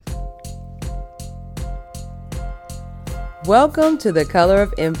Welcome to the Color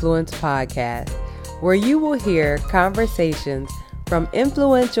of Influence podcast, where you will hear conversations from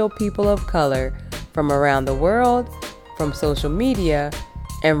influential people of color from around the world, from social media,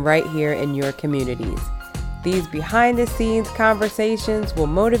 and right here in your communities. These behind-the-scenes conversations will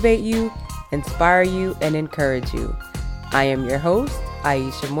motivate you, inspire you, and encourage you. I am your host,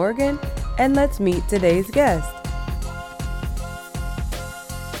 Aisha Morgan, and let's meet today's guest.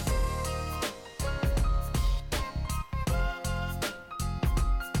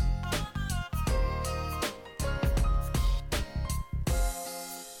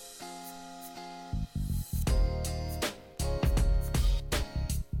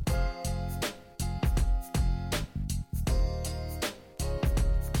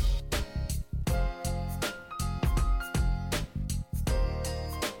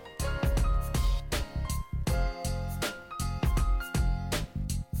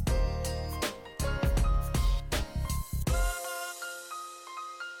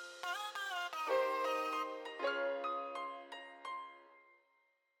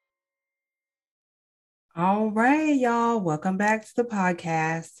 All right, y'all. Welcome back to the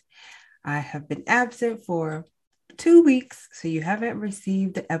podcast. I have been absent for 2 weeks, so you haven't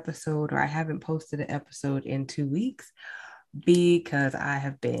received the episode, or I haven't posted an episode in 2 weeks because I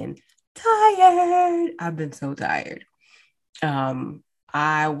have been tired. I've been so tired.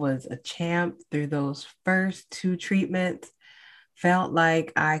 I was a champ through those first 2 treatments. Felt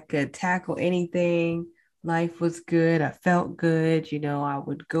like I could tackle anything. Life was good. I felt good. I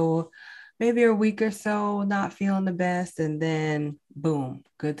would go maybe a week or so not feeling the best, and then boom,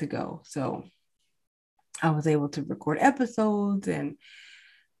 good to go. So I was able to record episodes and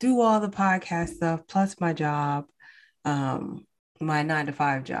do all the podcast stuff, plus my job, my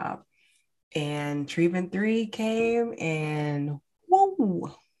 9-to-5 job. And treatment 3 came and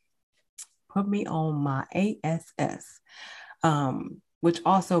whoa, put me on my ASS, which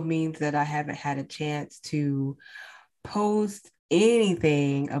also means that I haven't had a chance to post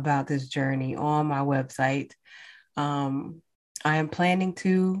anything about this journey on my website. I am planning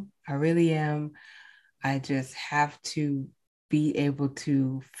to. I really am. I just have to be able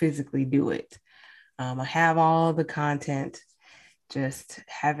to physically do it. I have all the content, just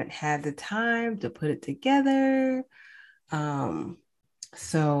haven't had the time to put it together.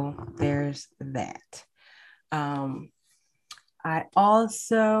 So there's that. I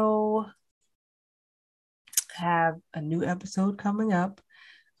also have a new episode coming up.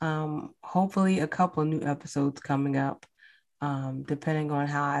 Hopefully a couple new episodes coming up, depending on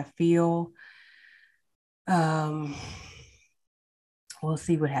how I feel. We'll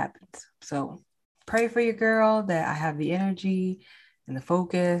see what happens. So pray for your girl that I have the energy and the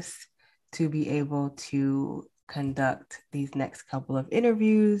focus to be able to conduct these next couple of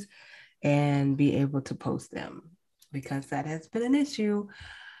interviews and be able to post them, because that has been an issue.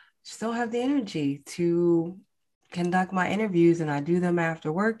 Just don't have the energy to conduct my interviews, and I do them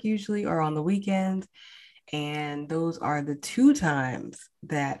after work usually or on the weekends. And those are the 2 times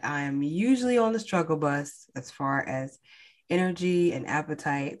that I am usually on the struggle bus as far as energy and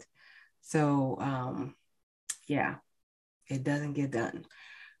appetite. So yeah, it doesn't get done.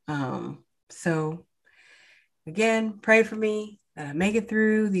 So again, pray for me that I make it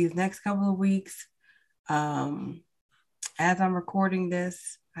through these next couple of weeks. As I'm recording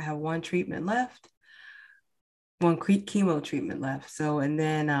this, I have 1 treatment left, 1 chemo treatment left. So, and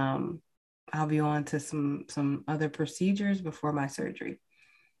then I'll be on to some other procedures before my surgery.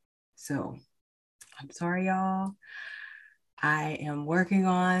 So I'm sorry, y'all. I am working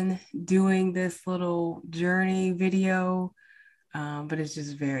on doing this little journey video, but it's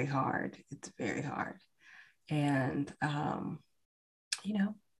just very hard. It's very hard. And,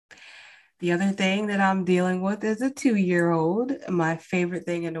 the other thing that I'm dealing with is a 2-year-old, my favorite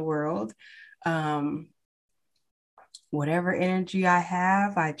thing in the world. Whatever energy I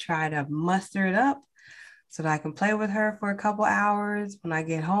have, I try to muster it up so that I can play with her for a couple hours when I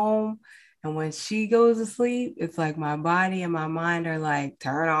get home. And when she goes to sleep, it's like my body and my mind are like,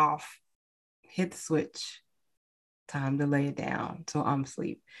 turn off, hit the switch, time to lay it down. So I'm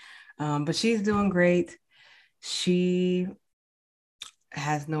asleep. But she's doing great. She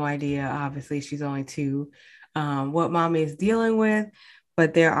has no idea, obviously, she's only 2, what mommy is dealing with.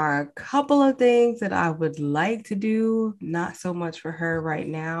 But there are a couple of things that I would like to do, not so much for her right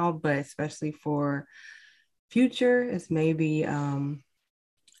now, but especially for future, is maybe,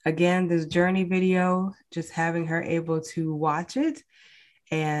 again, this journey video, just having her able to watch it.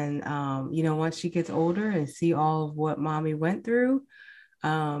 And, once she gets older and see all of what mommy went through,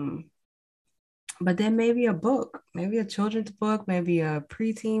 but then maybe a book, maybe a children's book, maybe a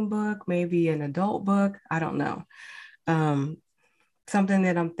preteen book, maybe an adult book. I don't know. Um, Something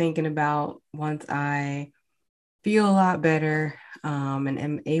that I'm thinking about once I feel a lot better, and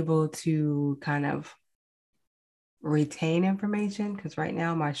am able to kind of retain information, because right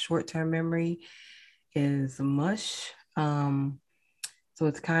now my short-term memory is mush. So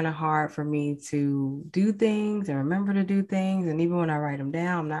it's kind of hard for me to do things and remember to do things. And even when I write them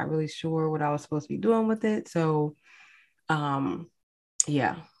down, I'm not really sure what I was supposed to be doing with it. So um,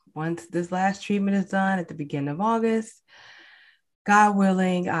 yeah, once this last treatment is done at the beginning of August, God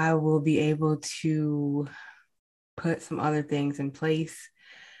willing, I will be able to put some other things in place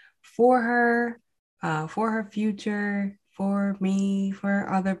for her future, for me,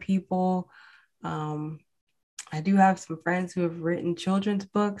 for other people. Um, I do have some friends who have written children's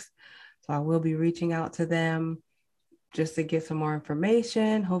books, so I will be reaching out to them just to get some more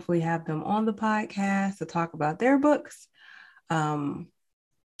information, hopefully have them on the podcast to talk about their books, um,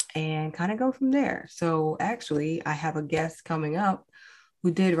 and kind of go from there. So actually, I have a guest coming up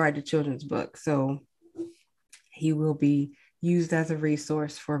who did write a children's book. So he will be used as a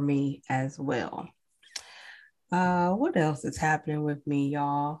resource for me as well. What else is happening with me,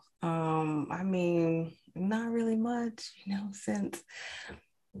 y'all? I mean, not really much, since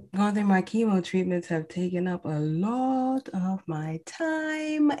going through my chemo treatments have taken up a lot of my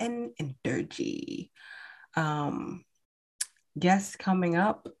time and energy. Um, Guests coming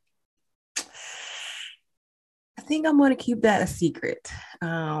up. I think I'm going to keep that a secret.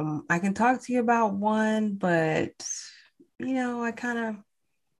 I can talk to you about one, but I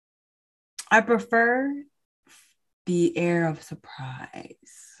prefer the air of surprise,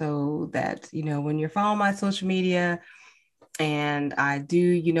 so that when you're following my social media and I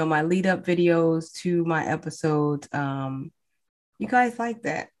do my lead up videos to my episodes, you guys like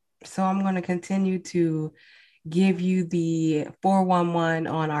that. So I'm going to continue to give you the 411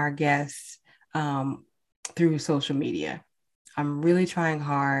 on our guests, through social media. I'm really trying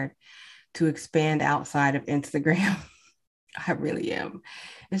hard to expand outside of Instagram. I really am.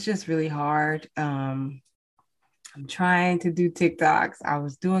 It's just really hard. I'm trying to do TikToks. I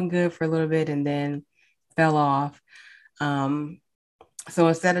was doing good for a little bit and then fell off. Um, so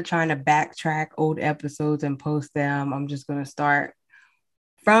instead of trying to backtrack old episodes and post them, I'm just going to start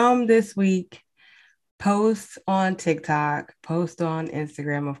from this week, post on TikTok, post on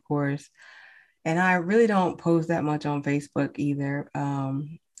Instagram, of course. And I really don't post that much on Facebook either.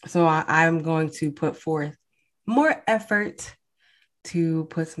 So I'm going to put forth more effort to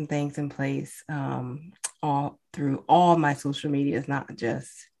put some things in place, all through all my social medias, not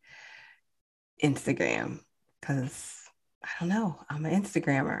just Instagram, because I don't know, I'm an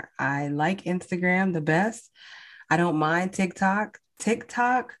Instagrammer. I like Instagram the best. I don't mind TikTok.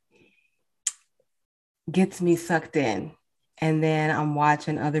 TikTok gets me sucked in, and then I'm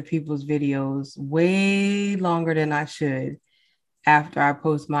watching other people's videos way longer than I should after I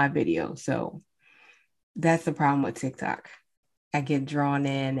post my video. So that's the problem with TikTok. I get drawn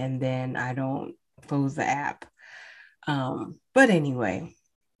in and then I don't close the app. But anyway,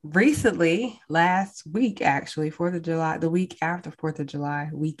 recently, last week, actually, 4th of July, the week after 4th of July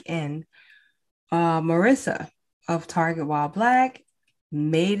weekend, Marissa of Target While Black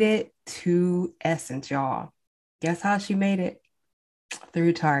made it to Essence, y'all. Guess how she made it?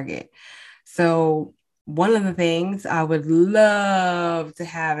 Through Target. So one of the things I would love to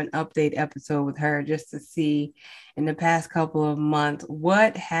have an update episode with her, just to see in the past couple of months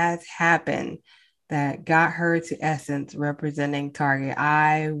what has happened that got her to Essence representing Target.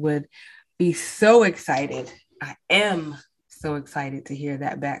 I would be so excited. I am so excited to hear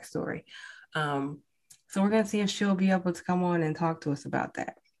that backstory. So we're going to see if she'll be able to come on and talk to us about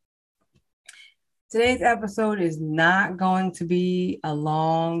that. Today's episode is not going to be a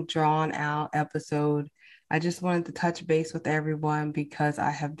long, drawn out episode. I just wanted to touch base with everyone because I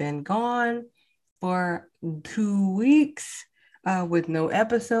have been gone for 2 weeks with no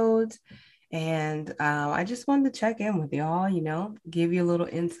episodes. And I just wanted to check in with y'all, give you a little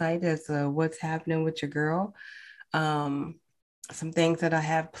insight as to what's happening with your girl. Some things that I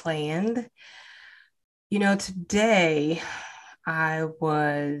have planned. Today I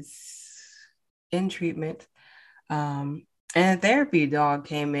was in treatment, and a therapy dog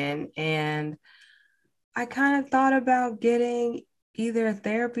came in, and I kind of thought about getting either a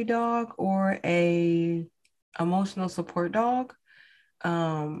therapy dog or a emotional support dog.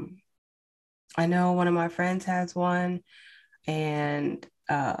 I know one of my friends has one, and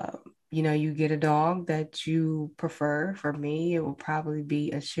you get a dog that you prefer. For me, it will probably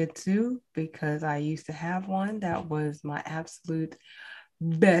be a Shih Tzu because I used to have one that was my absolute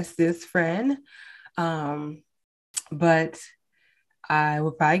bestest friend. But I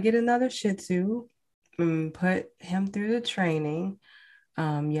will probably get another Shih Tzu. put him through the training.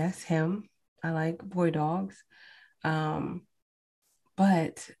 Yes, him. I like boy dogs. Um,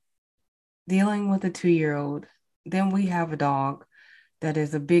 but dealing with a 2-year-old, then we have a dog that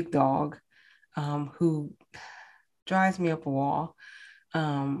is a big dog, who drives me up a wall,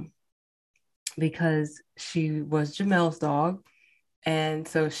 um, because she was Jamel's dog. And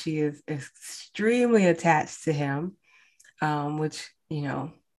so she is extremely attached to him, which,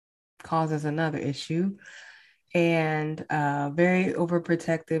 causes another issue. And very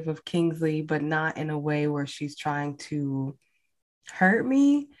overprotective of Kingsley, but not in a way where she's trying to hurt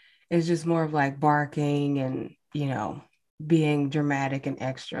me. It's just more of like barking and, being dramatic and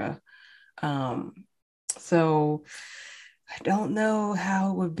extra. Um, so I don't know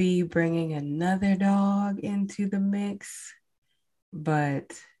how it would be bringing another dog into the mix,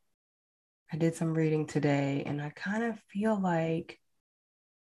 but I did some reading today and I kind of feel like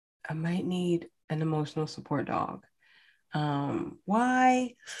I might need an emotional support dog.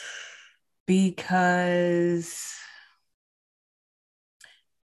 Why? Because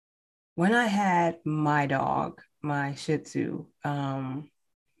when I had my dog, my Shih Tzu,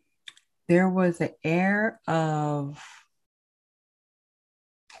 there was an air of,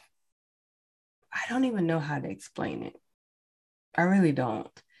 I don't even know how to explain it. I really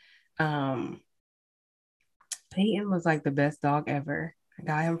don't. Um, Peyton was like the best dog ever. I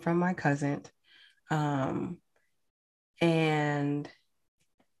got him from my cousin. Um, and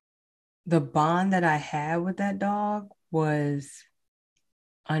the bond that I had with that dog was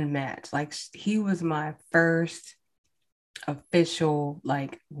unmatched. Like he was my first official,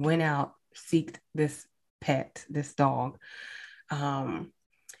 like went out, seeked this pet, this dog. And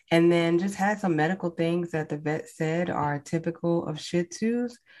then just had some medical things that the vet said are typical of Shih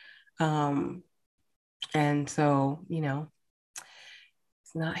Tzus. Um, and so,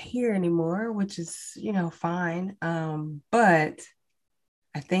 it's not here anymore, which is, fine. But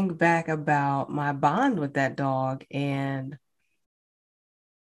I think back about my bond with that dog, and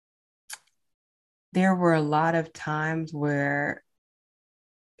there were a lot of times where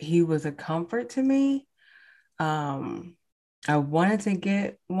he was a comfort to me. I wanted to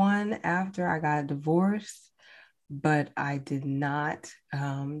get one after I got divorced, but I did not,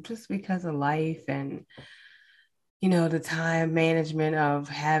 just because of life and, the time management of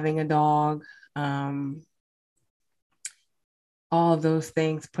having a dog. All of those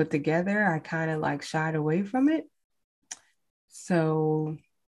things put together, I kind of like shied away from it. So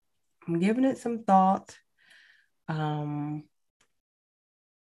I'm giving it some thought. Um,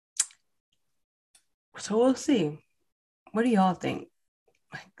 so we'll see. What do y'all think?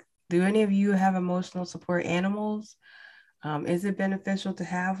 Like, do any of you have emotional support animals? Is it beneficial to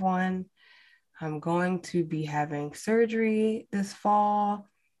have one? I'm going to be having surgery this fall,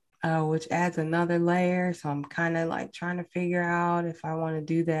 which adds another layer. So I'm kind of like trying to figure out if I want to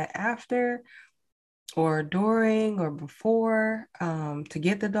do that after or during or before, to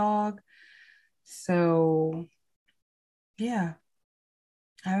get the dog. So yeah,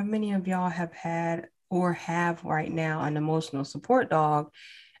 how many of y'all have had or have right now an emotional support dog?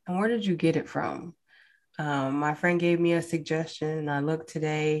 And where did you get it from? My friend gave me a suggestion and I looked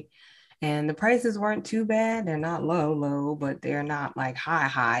today and the prices weren't too bad. They're not low, low, but they're not like high,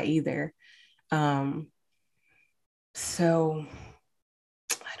 high either. Um, so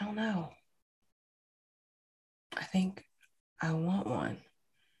I don't know. I think I want one.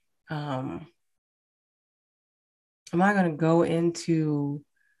 Um, I'm not going to go into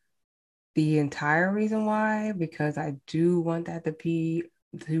the entire reason why, because I do want that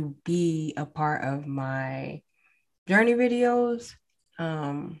to be a part of my journey videos.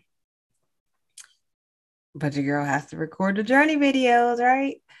 Um, but your girl has to record the journey videos,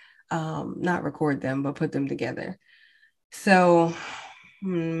 right? Not record them, but put them together. So,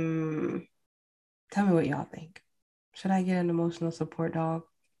 hmm, tell me what y'all think. Should I get an emotional support dog?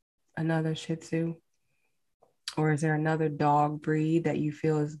 Another Shih Tzu? Or is there another dog breed that you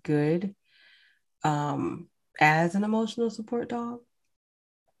feel is good, um, as an emotional support dog?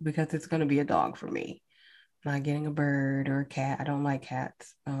 Because it's going to be a dog for me. I'm not getting a bird or a cat. I don't like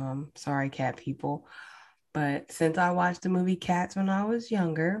cats. Sorry, cat people. But since I watched the movie Cats when I was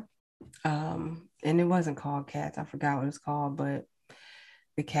younger, and it wasn't called Cats, I forgot what it's called, but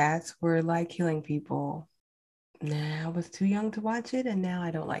the cats were like killing people. Nah, I was too young to watch it, and now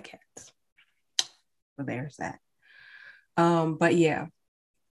I don't like cats. So there's that. But yeah,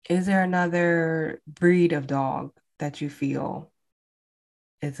 is there another breed of dog that you feel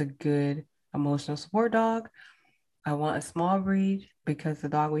is a good emotional support dog? I want a small breed because the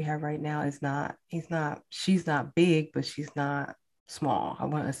dog we have right now she's not big, but she's not small. I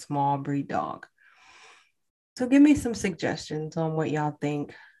want a small breed dog. So give me some suggestions on what y'all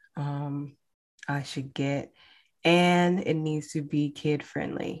think I should get. And it needs to be kid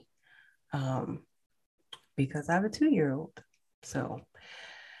friendly because I have a 2-year-old. So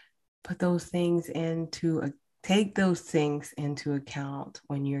take those things into account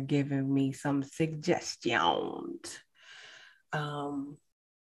when you're giving me some suggestions. Um,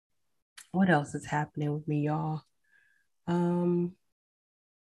 what else is happening with me, y'all?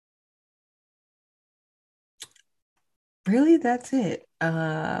 Really, that's it.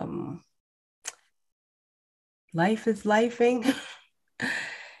 Life is lifing,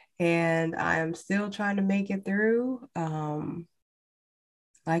 and I'm still trying to make it through.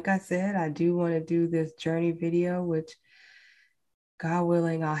 Like I said, I do want to do this journey video, which God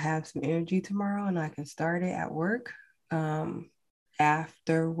willing, I'll have some energy tomorrow and I can start it at work.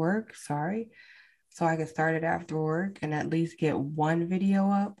 After work, sorry. So I can start it after work and at least get one video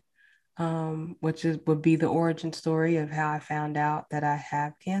up, which would be the origin story of how I found out that I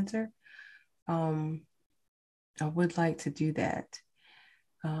have cancer. Um, I would like to do that.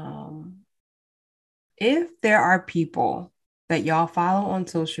 If there are people that y'all follow on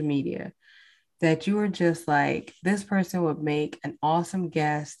social media that you are just like, this person would make an awesome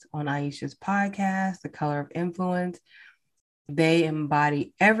guest on Aisha's podcast, The Color of Influence. They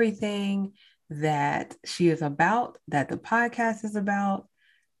embody everything that she is about, that the podcast is about.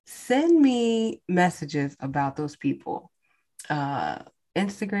 Send me messages about those people. Uh,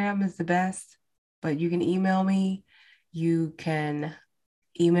 Instagram is the best, but you can email me. You can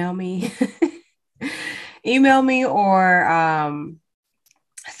email me, email me, or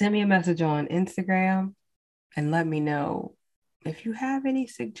send me a message on Instagram and let me know if you have any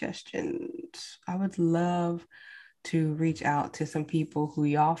suggestions. I would love to reach out to some people who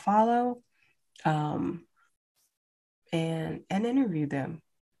y'all follow and interview them.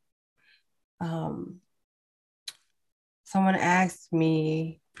 Someone asked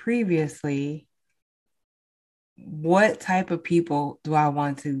me previously, what type of people do I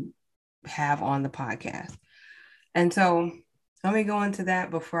want to have on the podcast? And so let me go into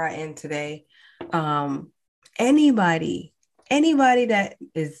that before I end today. Anybody that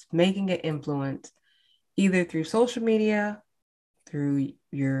is making an influence, either through social media, through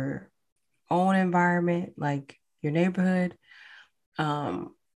your own environment, like your neighborhood.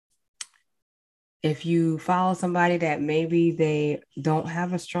 If you follow somebody that maybe they don't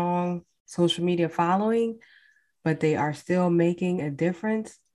have a strong social media following, but they are still making a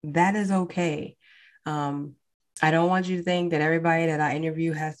difference, that is okay. I don't want you to think that everybody that I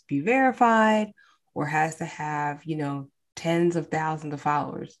interview has to be verified or has to have, tens of thousands of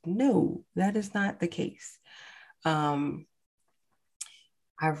followers. No, that is not the case. I've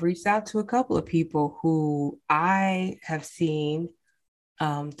reached out to a couple of people who I have seen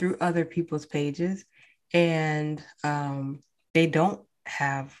through other people's pages, and they don't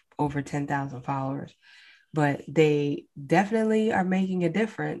have over 10,000 followers, but they definitely are making a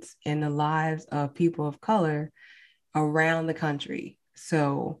difference in the lives of people of color around the country.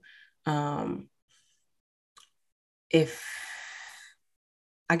 So if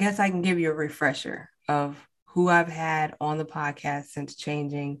I guess I can give you a refresher of who I've had on the podcast since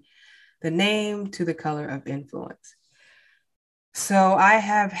changing the name to The Color of Influence. So I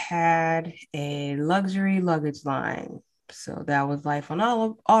have had a luxury luggage line. So that was life on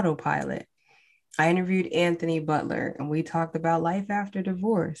autopilot. I interviewed Anthony Butler and we talked about life after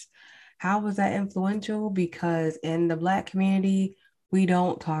divorce. How was that influential? Because in the Black community, we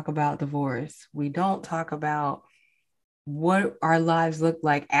don't talk about divorce. We don't talk about what our lives look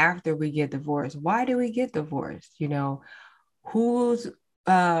like after we get divorced. Why do we get divorced? Whose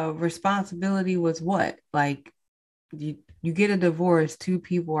responsibility was what? Like you get a divorce, two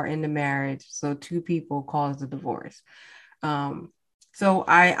people are in the marriage, so two people cause the divorce. So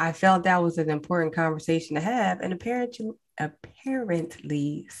I felt that was an important conversation to have, and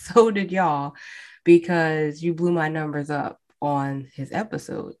apparently so did y'all, because you blew my numbers up on his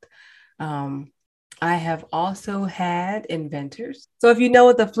episode. I have also had inventors. So if you know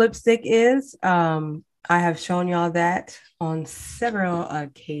what the flip stick is, I have shown y'all that on several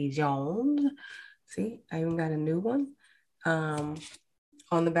occasions. See, I even got a new one. On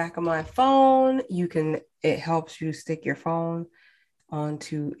the back of my phone, it helps you stick your phone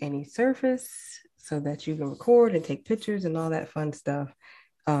onto any surface so that you can record and take pictures and all that fun stuff,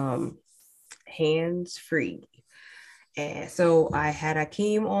 hands free. And so I had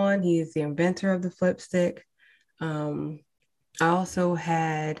Akeem on. He's the inventor of the flip stick. I also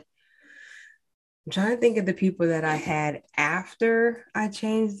had, I'm trying to think of the people that I had after I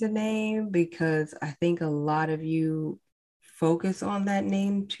changed the name, because I think a lot of you focus on that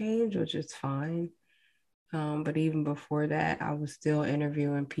name change, which is fine. But even before that, I was still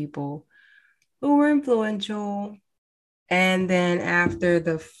interviewing people who were influential. And then after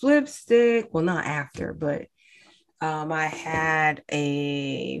the flip stick, well, not after, but I had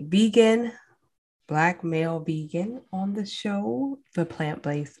a vegan, Black male vegan on the show, the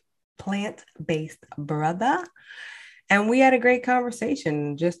plant-based brother. And we had a great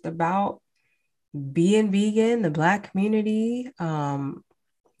conversation just about being vegan, the Black community,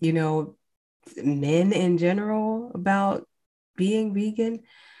 you know, men in general about being vegan.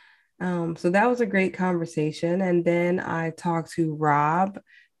 So that was a great conversation. And then I talked to Rob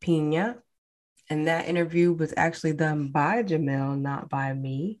Pina, and that interview was actually done by Jamel, not by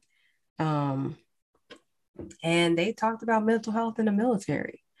me. Um, and they talked about mental health in the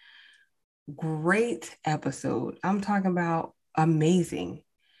military. Great episode. I'm talking about amazing.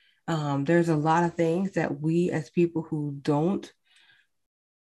 There's a lot of things that we as people who don't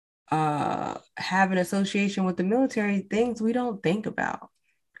have an association with the military, things we don't think about.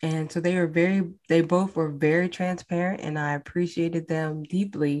 And so they both were very transparent, and I appreciated them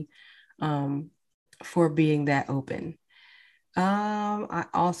deeply for being that open. I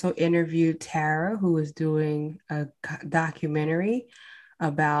also interviewed Tara, who was doing a documentary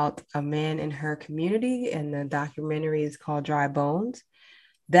about a man in her community, and the documentary is called Dry Bones.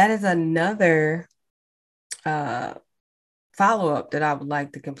 That is another uh, follow-up that I would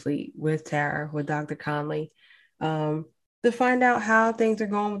like to complete with Tara, with Dr. Conley, um, to find out how things are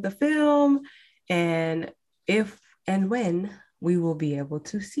going with the film and if and when we will be able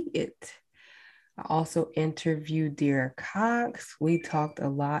to see it. I also interviewed Dear Cox. We talked a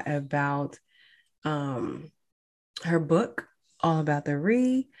lot about her book, All About the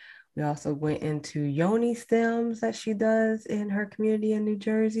Re. We also went into yoni stems that she does in her community in New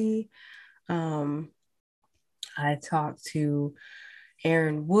Jersey. I talked to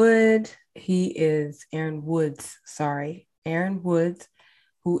Aaron Wood. He is Aaron Woods, sorry, Aaron Woods,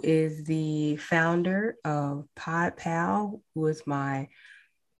 who is the founder of PodPal, who is my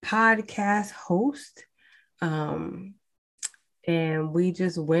podcast host. And we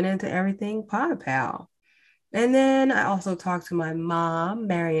just went into everything PodPal. And then I also talked to my mom,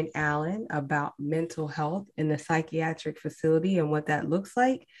 Marion Allen, about mental health in the psychiatric facility and what that looks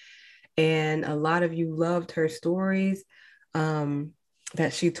like. And a lot of you loved her stories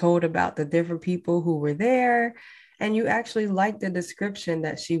that she told about the different people who were there. And you actually liked the description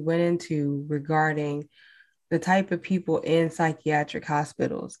that she went into regarding the type of people in psychiatric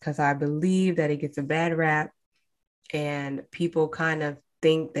hospitals, because I believe that it gets a bad rap and people kind of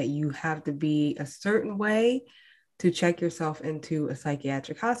think that you have to be a certain way to check yourself into a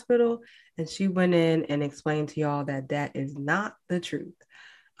psychiatric hospital. And she went in and explained to y'all that that is not the truth.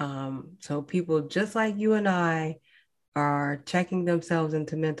 So people just like you and I are checking themselves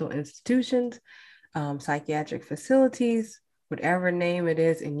into mental institutions, psychiatric facilities, whatever name it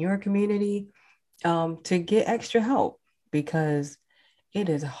is in your community, to get extra help, because it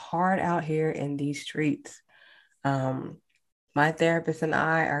is hard out here in these streets. My therapist and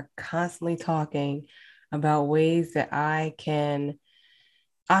I are constantly talking about ways that I can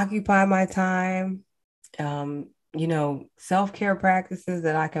occupy my time, self-care practices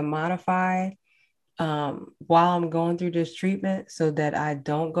that I can modify while I'm going through this treatment so that I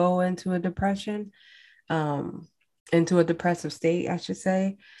don't go into a depression, into a depressive state, I should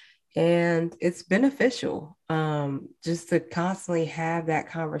say. And it's beneficial just to constantly have that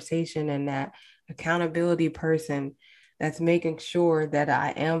conversation and that accountability person that's making sure that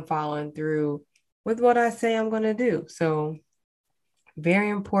I am following through with what I say I'm going to do. So very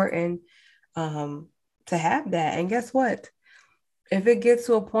important to have that. And guess what? If it gets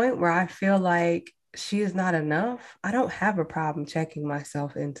to a point where I feel like she is not enough, I don't have a problem checking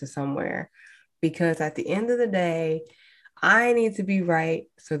myself into somewhere, because at the end of the day, I need to be right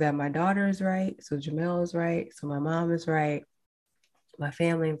so that my daughter is right, so Jamel is right, so my mom is right, my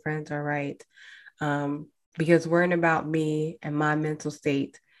family and friends are right. Because worrying about me and my mental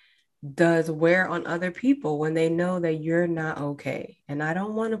state does wear on other people when they know that you're not okay. And I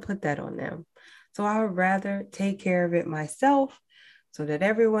don't want to put that on them. So I would rather take care of it myself so that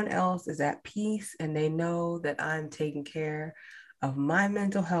everyone else is at peace and they know that I'm taking care of my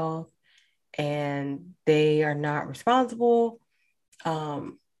mental health and they are not responsible,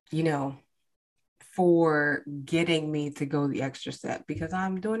 um, you know, for getting me to go the extra step, because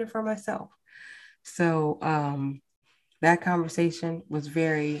I'm doing it for myself. So that conversation was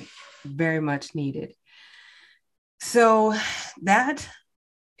very, very much needed. So that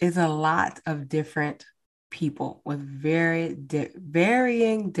is a lot of different people with varying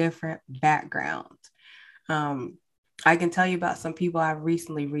different backgrounds. I can tell you about some people I've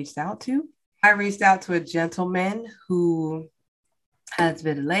recently reached out to. I reached out to a gentleman who has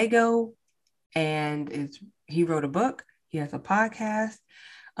vitiligo, and he wrote a book. He has a podcast,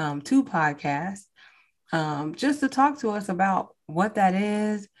 2 podcasts, just to talk to us about what that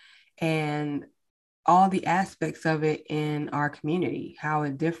is and all the aspects of it in our community, how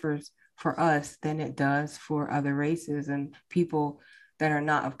it differs for us than it does for other races and people that are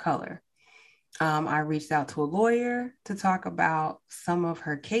not of color. I reached out to a lawyer to talk about some of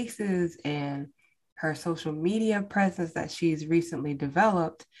her cases and her social media presence that she's recently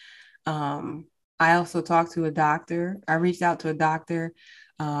developed. I also talked to a doctor. I reached out to a doctor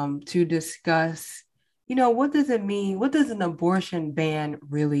to discuss, what does it mean? What does an abortion ban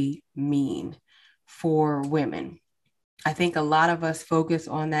really mean for women? I think a lot of us focus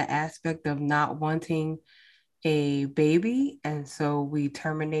on that aspect of not wanting a baby, and so we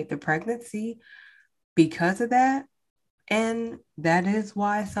terminate the pregnancy because of that. And that is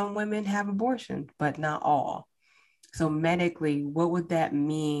why some women have abortion, but not all. So medically, what would that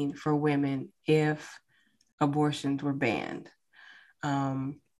mean for women if abortions were banned?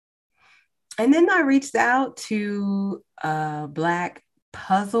 And then I reached out to a Black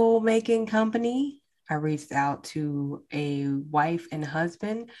puzzle making company. I reached out to a wife and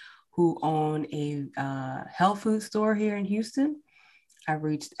husband who own a health food store here in Houston. I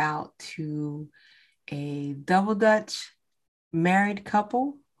reached out to a double Dutch married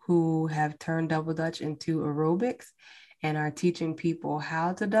couple who have turned double Dutch into aerobics and are teaching people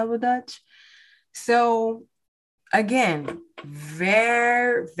how to double Dutch. So again,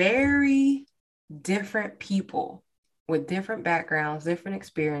 very, very different people with different backgrounds, different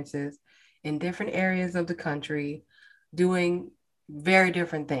experiences in different areas of the country, doing very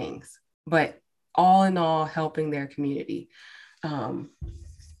different things, but all in all helping their community. And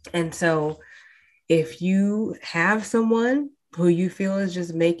so if you have someone who you feel is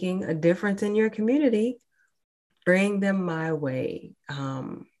just making a difference in your community, bring them my way.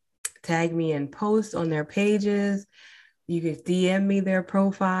 Tag me in posts on their pages. You can DM me their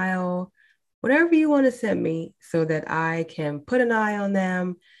profile, whatever you want to send me so that I can put an eye on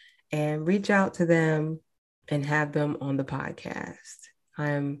them and reach out to them and have them on the podcast.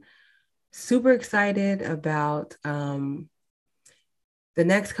 I'm super excited about the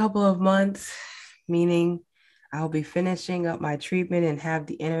next couple of months, meaning I'll be finishing up my treatment and have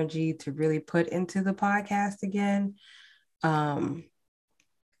the energy to really put into the podcast again.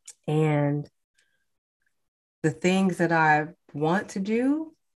 And the things that I want to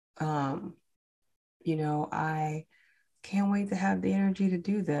do, I can't wait to have the energy to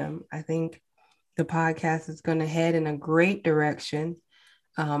do them. I think the podcast is going to head in a great direction.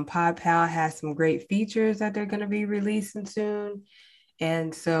 PodPal has some great features that they're going to be releasing soon.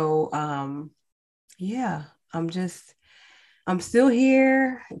 And so, I'm still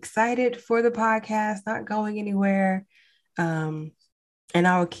here, excited for the podcast, not going anywhere. And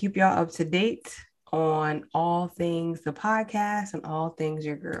I will keep y'all up to date on all things the podcast and all things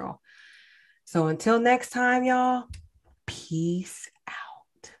your girl. So until next time, y'all, peace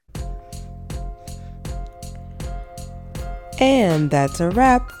out. And that's a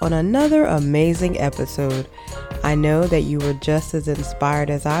wrap on another amazing episode. I know that you were just as inspired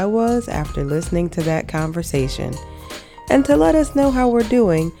as I was after listening to that conversation. And to let us know how we're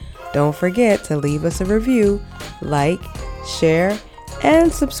doing, don't forget to leave us a review, like, share,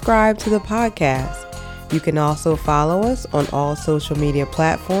 and subscribe to the podcast. You can also follow us on all social media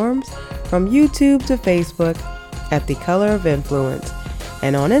platforms, from YouTube to Facebook, at The Color of Influence,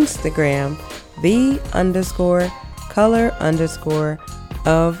 and on Instagram,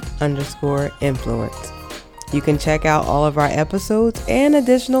 the_color_of_influence. You can check out all of our episodes and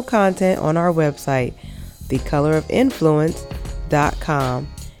additional content on our website, thecolorofinfluence.com.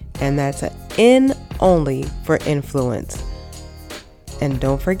 And that's an N only for influence. And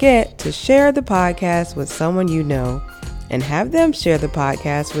don't forget to share the podcast with someone you know and have them share the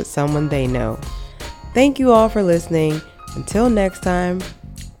podcast with someone they know. Thank you all for listening. Until next time,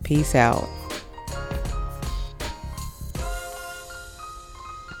 peace out.